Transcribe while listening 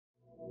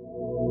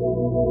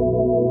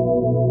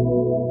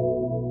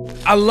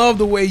I love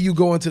the way you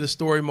go into the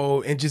story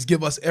mode and just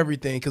give us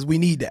everything because we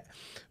need that.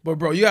 But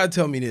bro, you gotta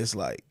tell me this: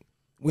 like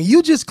when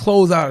you just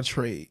close out a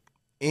trade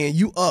and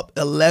you up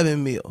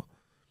 11 mil,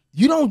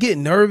 you don't get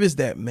nervous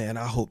that, man,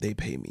 I hope they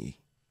pay me.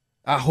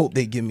 I hope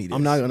they give me this.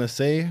 I'm not gonna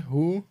say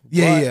who.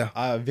 Yeah.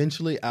 I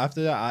eventually,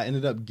 after that, I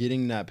ended up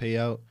getting that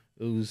payout.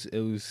 It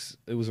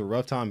was a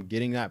rough time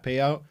getting that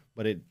payout,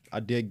 but I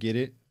did get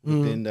it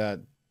within that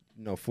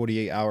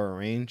 48-hour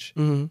range.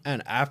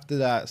 And after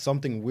that,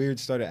 something weird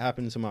started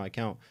happening to my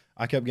account.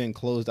 I kept getting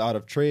closed out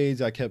of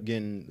trades. I kept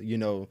getting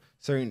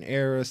certain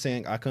errors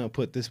saying I couldn't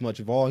put this much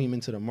volume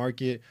into the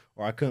market,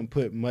 or I couldn't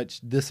put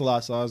this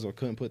lot size, or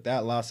couldn't put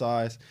that lot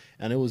size.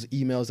 And it was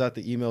emails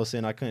after email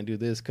saying I couldn't do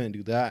this, couldn't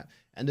do that.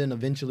 And then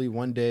eventually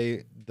one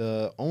day,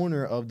 the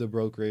owner of the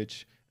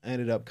brokerage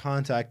ended up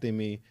contacting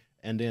me,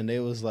 and then they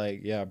was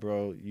like, yeah,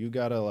 bro, you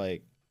gotta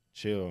like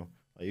chill.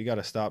 Like, you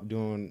gotta stop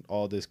doing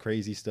all this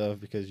crazy stuff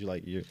because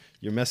you're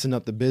messing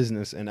up the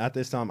business. And at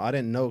this time, I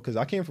didn't know because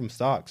I came from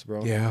stocks,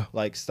 bro. Yeah.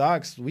 Like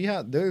stocks,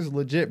 there's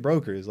legit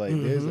brokers. Like I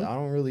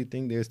don't really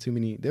think there's too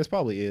many. There's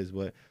probably is,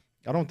 but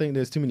I don't think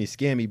there's too many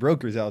scammy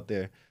brokers out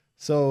there.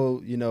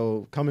 So,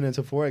 coming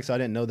into Forex, I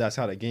didn't know that's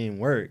how the game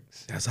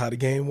works. That's how the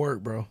game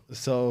works, bro.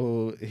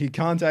 So he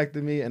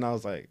contacted me, and I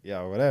was like,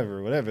 yeah,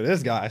 whatever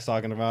this guy's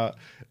talking about.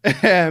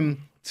 And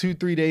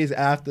 2-3 days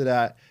after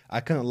that, I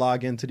couldn't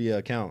log into the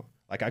account.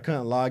 Like, I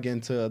couldn't log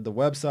into the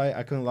website.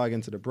 I couldn't log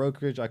into the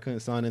brokerage. I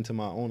couldn't sign into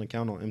my own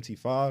account on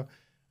MT5.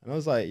 And I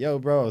was like, yo,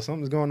 bro,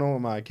 something's going on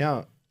with my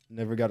account.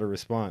 Never got a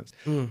response.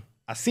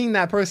 I seen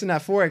that person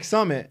at Forex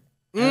Summit,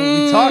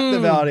 and we talked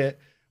about it.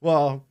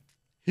 Well,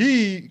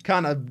 he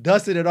kind of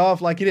dusted it off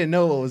like he didn't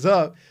know what was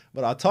up.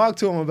 But I talked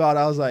to him about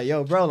it. I was like,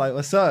 yo, bro, like,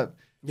 what's up?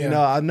 Yeah.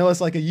 I know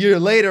it's like a year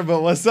later,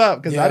 but what's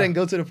up? Because I didn't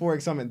go to the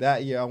Forex Summit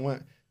that year. I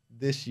went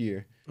this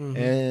year.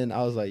 And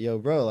I was like, yo,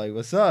 bro, like,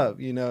 what's up?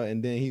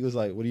 And then he was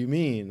like, what do you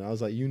mean? I was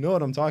like, you know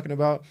what I'm talking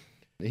about?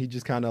 And he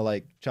just kind of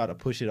like tried to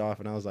push it off.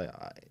 And I was like, all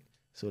right,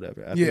 so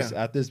whatever.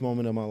 At this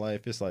moment in my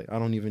life, it's like, I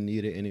don't even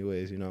need it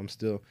anyways. I'm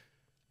still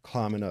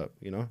climbing up,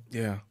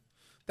 Yeah.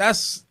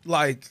 That's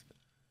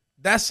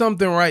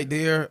something right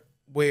there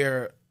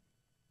where,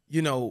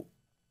 you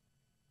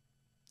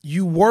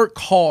work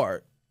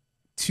hard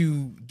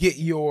to get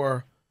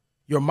your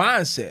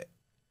mindset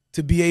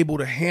to be able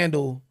to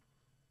handle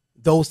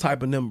those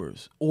type of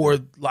numbers, or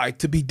like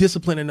to be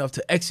disciplined enough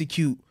to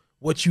execute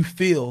what you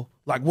feel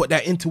like, what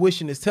that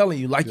intuition is telling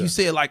you. Like you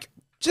said, like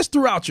just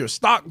throughout your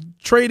stock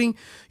trading,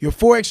 your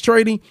Forex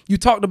trading, you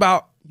felt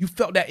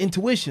that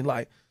intuition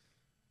like,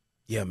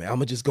 yeah, man, I'm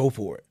gonna just go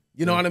for it.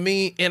 You know what I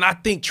mean? And I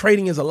think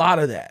trading is a lot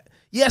of that.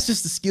 Yes,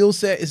 it's the skill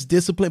set, it's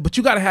discipline, but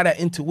you got to have that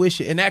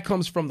intuition, and that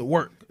comes from the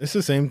work. It's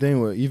the same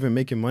thing with even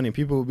making money.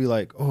 People will be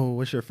like, oh,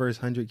 what's your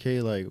first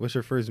 100K? Like, what's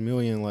your first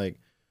million? Like,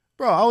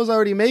 bro, I was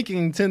already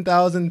making $10,000,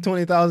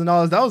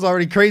 $20,000. That was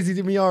already crazy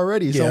to me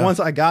already. Yeah. So once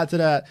I got to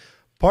that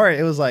part,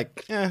 it was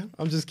like,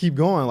 I'm just keep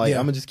going. Like,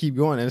 I'm going to just keep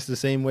going. And it's the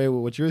same way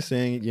with what you're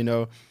saying.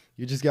 You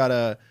just got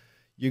to,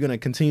 you're going to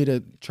continue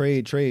to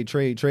trade.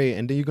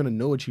 And then you're going to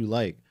know what you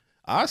like.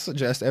 I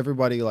suggest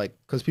everybody, like,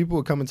 because people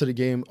would come into the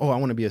game, oh, I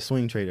want to be a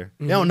swing trader.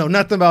 They don't know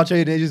nothing about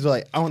trading. They just be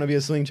like, I want to be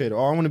a swing trader,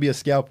 or I want to be a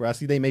scalper. I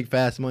see they make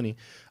fast money.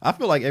 I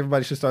feel like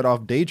everybody should start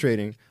off day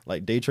trading,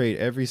 like day trade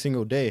every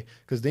single day,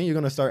 because then you're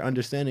going to start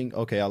understanding,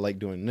 okay, I like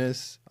doing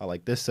this. I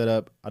like this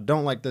setup. I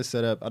don't like this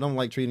setup. I don't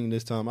like trading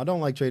this time. I don't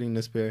like trading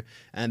this pair.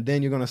 And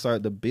then you're going to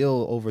start to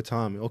build over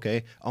time.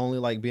 Okay, I only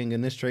like being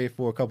in this trade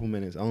for a couple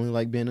minutes. I only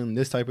like being in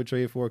this type of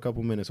trade for a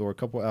couple minutes or a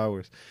couple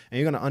hours. And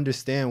you're going to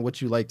understand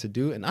what you like to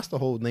do. And that's the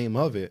whole name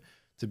of it,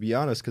 to be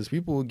honest, because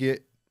people will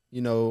get,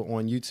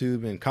 on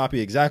YouTube and copy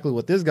exactly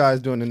what this guy's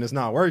doing, and it's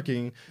not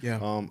working. Yeah.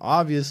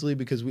 Obviously,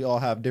 because we all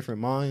have different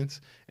minds,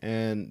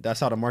 and that's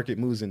how the market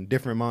moves in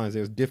different minds.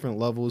 There's different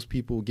levels,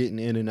 people getting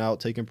in and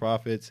out, taking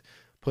profits,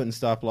 putting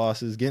stop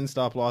losses, getting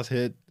stop loss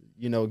hit,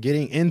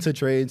 getting into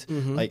trades.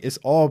 Like, it's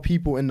all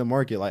people in the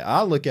market. Like,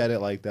 I look at it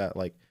like that.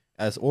 Like,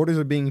 as orders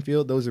are being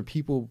filled, those are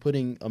people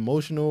putting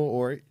emotional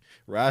or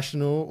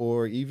rational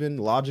or even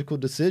logical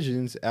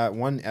decisions at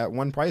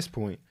one price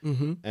point.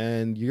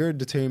 And your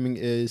determining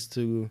is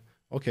to,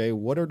 okay,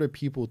 what are the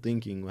people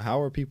thinking? How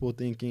are people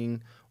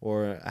thinking?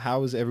 Or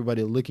how is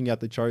everybody looking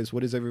at the charts?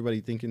 What is everybody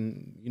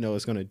thinking,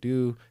 it's going to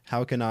do?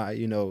 How can I,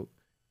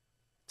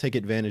 take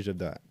advantage of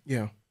that?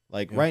 Yeah.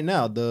 Like right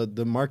now,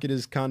 the market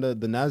is the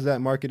NASDAQ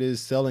market is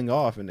selling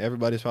off, and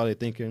everybody's probably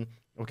thinking,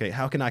 okay,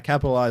 how can I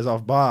capitalize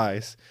off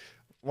buys?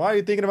 Why are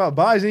you thinking about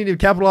buys? You need to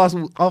capitalize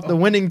off the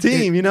winning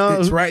team,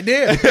 It's right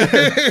there.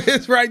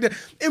 It's right there.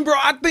 And, bro,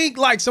 I think,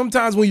 like,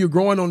 sometimes when you're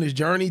growing on this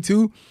journey,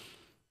 too,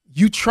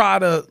 you try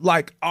to,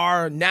 like,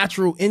 our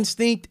natural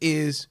instinct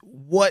is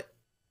what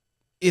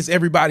is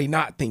everybody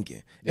not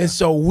thinking. Yeah. And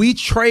so we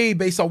trade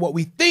based on what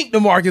we think the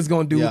market's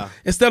going to do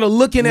instead of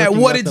looking at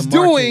what it's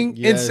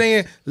doing and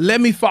saying, let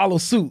me follow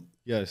suit.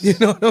 Yes. You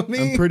know what I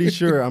mean? I'm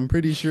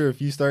pretty sure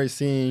if you start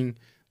seeing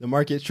the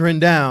market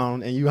trend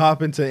down and you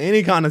hop into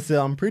any kind of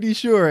sell, I'm pretty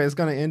sure it's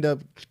going to end up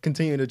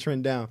continuing to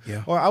trend down.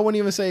 Yeah. Or I wouldn't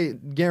even say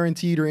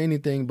guaranteed or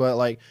anything, but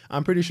like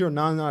I'm pretty sure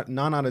 9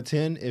 out of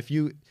 10, if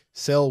you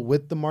sell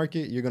with the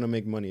market, you're going to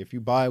make money. If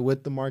you buy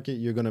with the market,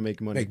 you're going to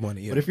make money.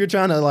 Yeah. But if you're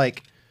trying to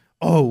like,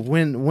 oh,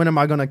 when am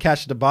I going to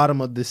catch the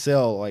bottom of this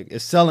sell? Like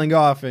it's selling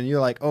off and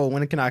you're like, oh,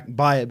 when can I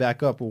buy it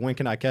back up? Or when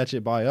can I catch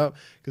it, buy up?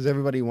 Because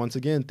everybody, once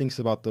again, thinks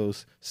about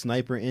those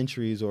sniper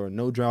entries or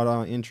no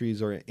drawdown entries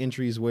or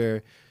entries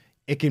where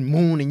it can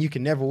moon and you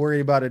can never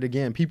worry about it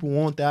again. People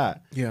want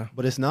that. Yeah.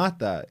 But it's not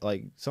that.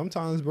 Like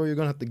sometimes, bro, you're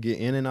going to have to get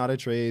in and out of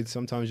trades.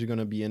 Sometimes you're going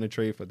to be in a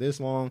trade for this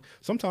long.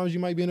 Sometimes you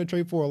might be in a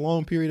trade for a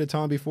long period of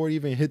time before it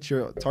even hits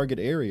your target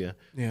area.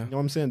 Yeah. You know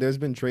what I'm saying? There's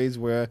been trades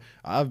where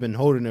I've been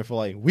holding it for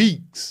like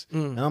weeks.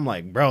 And I'm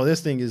like, bro,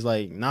 this thing is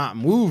like not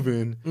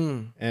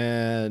moving.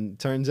 And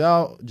turns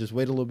out just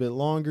wait a little bit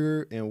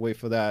longer and wait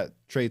for that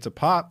trade to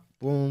pop.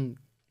 Boom,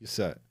 you're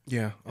set.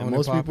 Yeah. And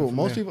most people,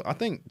 I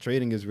think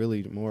trading is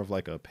really more of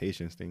like a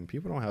patience thing.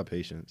 People don't have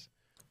patience.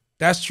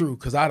 That's true,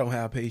 because I don't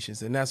have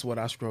patience, and that's what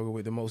I struggle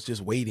with the most,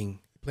 just waiting,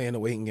 playing the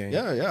waiting game.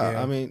 Yeah.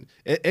 I mean,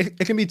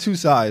 it can be two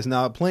sides.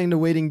 Now, playing the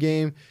waiting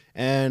game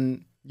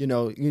and, you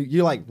know,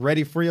 you're like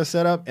ready for your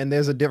setup, and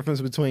there's a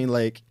difference between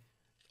like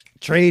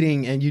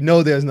trading and you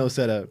know there's no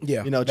setup.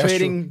 Yeah, you know,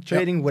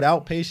 trading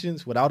without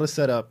patience, without a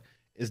setup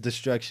is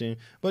destruction.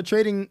 But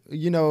trading,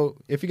 you know,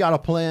 if you got a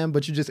plan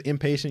but you're just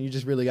impatient, you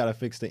just really got to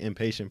fix the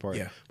impatient part.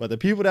 Yeah. But the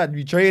people that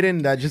be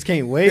trading that just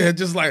can't wait, yeah,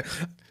 just like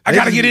I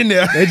gotta get in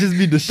there. They just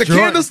be destroyed. The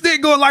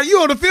candlestick going like you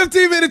on the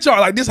 15-minute chart.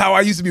 Like this how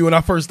I used to be when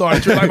I first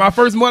started trading. Like my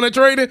first month of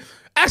trading.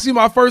 Actually,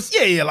 my first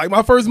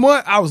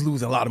month, I was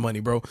losing a lot of money,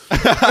 bro.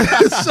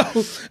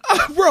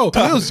 Bro,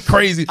 it was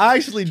crazy. I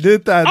actually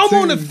did that. I'm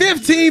on the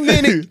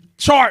 15-minute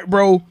chart,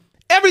 bro.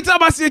 Every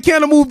time I see a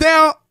candle move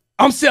down,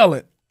 I'm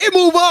selling. It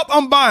move up,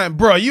 I'm buying.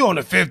 Bro, you on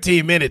the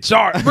 15-minute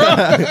chart, bro.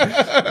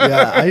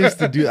 Yeah, I used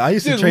to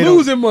trade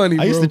losing money,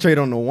 bro. I used to trade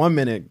on the 1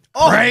 minute.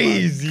 Oh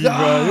Crazy,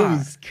 bro. It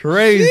was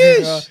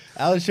crazy, bro.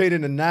 I was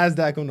trading the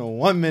NASDAQ on the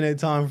 1 minute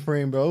time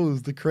frame, bro. It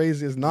was the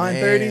craziest.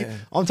 9:30.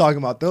 I'm talking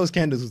about those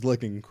candles was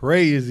looking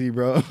crazy,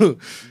 bro.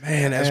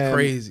 Man, that's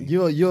crazy.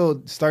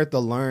 You'll start to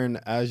learn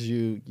as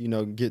you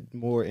get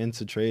more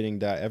into trading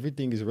that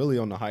everything is really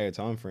on the higher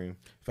time frame.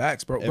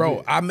 Facts, bro.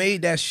 Bro, I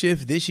made that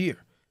shift this year.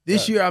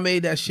 This year I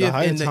made that shift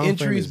in the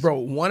entries, bro.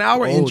 1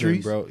 hour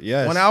entries, bro.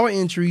 Yes. 1 hour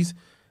entries,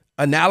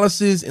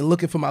 analysis and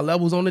looking for my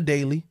levels on the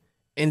daily,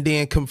 and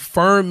then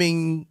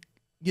confirming,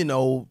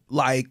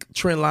 like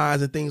trend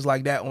lines and things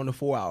like that on the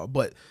 4 hour.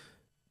 But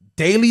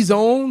daily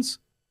zones,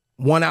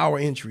 1 hour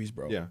entries,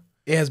 bro. Yeah.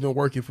 It has been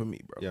working for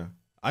me, bro. Yeah.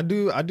 I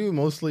do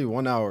mostly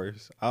 1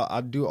 hours.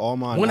 I do all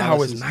my 1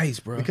 hour is nice,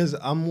 bro. Because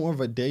I'm more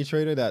of a day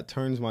trader that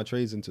turns my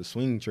trades into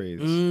swing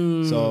trades.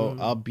 So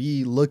I'll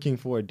be looking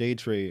for a day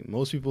trade.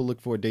 Most people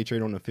look for a day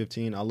trade on the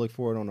 15. I look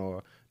for it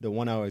on the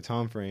 1 hour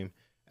time frame.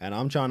 And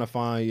I'm trying to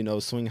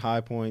find, swing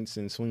high points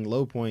and swing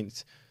low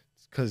points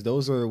because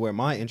those are where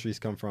my entries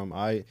come from.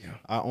 I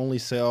only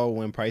sell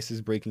when price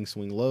is breaking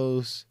swing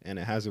lows and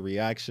it has a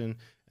reaction.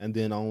 And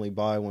then I only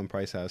buy when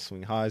price has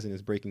swing highs and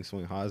it's breaking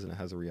swing highs and it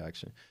has a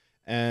reaction.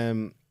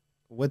 And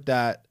with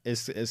that,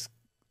 it's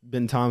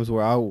been times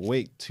where I'll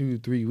wait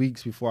 2-3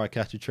 weeks before I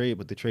catch a trade,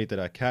 but the trade that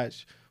I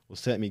catch will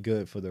set me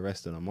good for the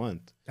rest of the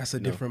month. That's a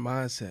different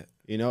mindset.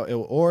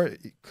 Or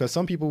because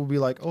some people will be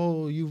like,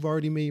 oh, you've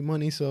already made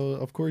money, so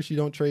of course you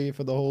don't trade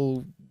for the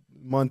whole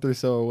month or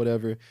so or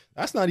whatever.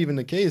 That's not even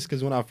the case,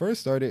 because when I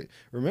first started,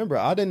 remember,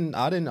 I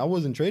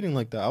wasn't trading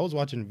like that. I was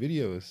watching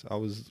videos. I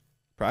was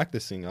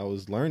practicing. I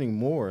was learning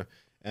more.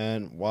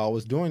 And while I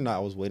was doing that, I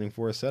was waiting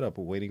for a setup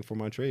or waiting for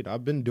my trade.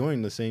 I've been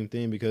doing the same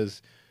thing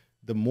because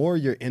the more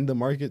you're in the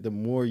market, the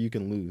more you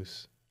can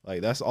lose.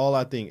 Like, that's all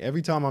I think.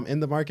 Every time I'm in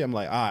the market, I'm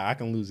like, I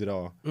can lose it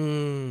all.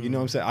 You know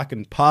what I'm saying? I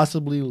can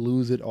possibly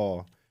lose it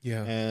all.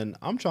 Yeah. And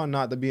I'm trying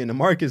not to be in the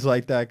markets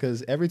like that,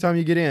 because every time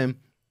you get in,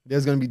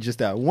 there's going to be just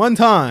that one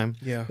time.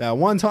 Yeah. That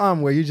one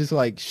time where you just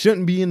like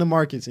shouldn't be in the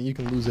markets and you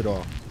can lose it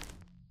all.